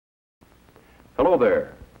Hello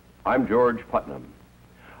there. I'm George Putnam.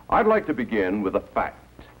 I'd like to begin with a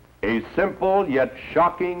fact, a simple yet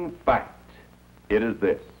shocking fact. It is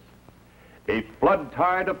this: a flood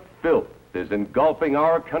tide of filth is engulfing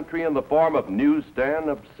our country in the form of newsstand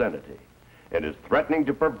obscenity and is threatening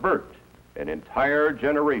to pervert an entire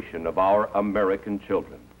generation of our American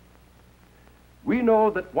children. We know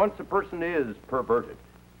that once a person is perverted,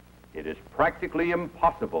 it is practically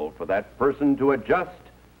impossible for that person to adjust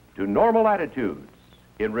to normal attitudes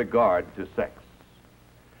in regard to sex.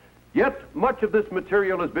 Yet much of this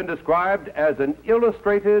material has been described as an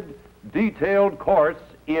illustrated, detailed course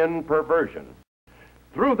in perversion.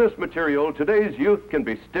 Through this material, today's youth can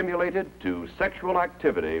be stimulated to sexual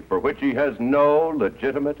activity for which he has no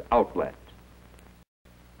legitimate outlet.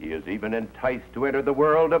 He is even enticed to enter the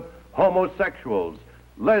world of homosexuals,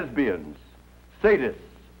 lesbians, sadists,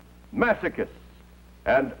 masochists,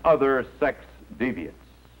 and other sex deviants.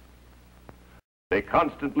 They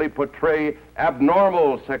constantly portray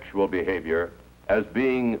abnormal sexual behavior as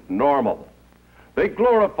being normal. They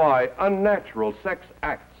glorify unnatural sex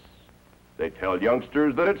acts. They tell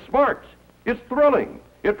youngsters that it's smart, it's thrilling,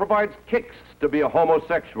 it provides kicks to be a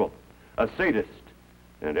homosexual, a sadist,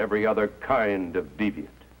 and every other kind of deviant.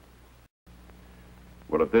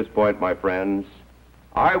 Well, at this point, my friends,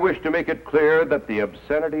 I wish to make it clear that the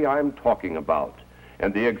obscenity I'm talking about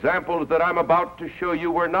and the examples that I'm about to show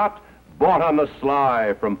you were not bought on the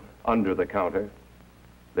sly from under the counter.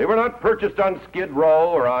 They were not purchased on Skid Row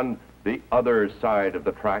or on the other side of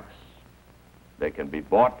the tracks. They can be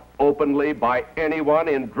bought openly by anyone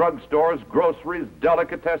in drugstores, groceries,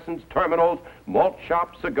 delicatessens, terminals, malt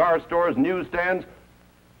shops, cigar stores, newsstands,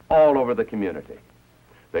 all over the community.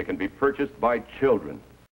 They can be purchased by children.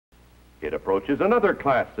 It approaches another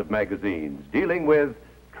class of magazines dealing with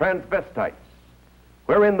transvestites,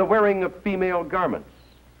 wherein the wearing of female garments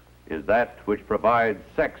is that which provides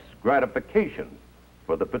sex gratification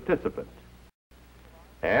for the participant.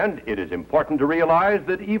 And it is important to realize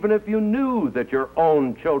that even if you knew that your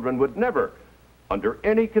own children would never, under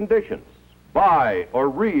any conditions, buy or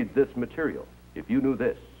read this material, if you knew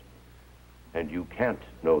this, and you can't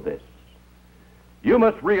know this, you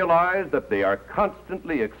must realize that they are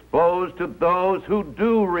constantly exposed to those who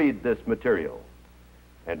do read this material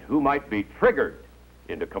and who might be triggered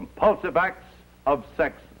into compulsive acts of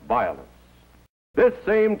sex violence. This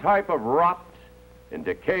same type of rot and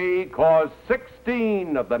decay caused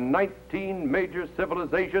 16 of the 19 major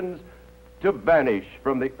civilizations to vanish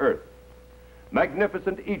from the earth.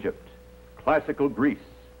 Magnificent Egypt, classical Greece,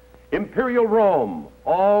 imperial Rome,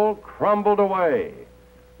 all crumbled away,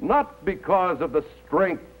 not because of the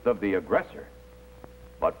strength of the aggressor,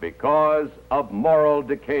 but because of moral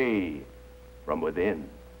decay from within.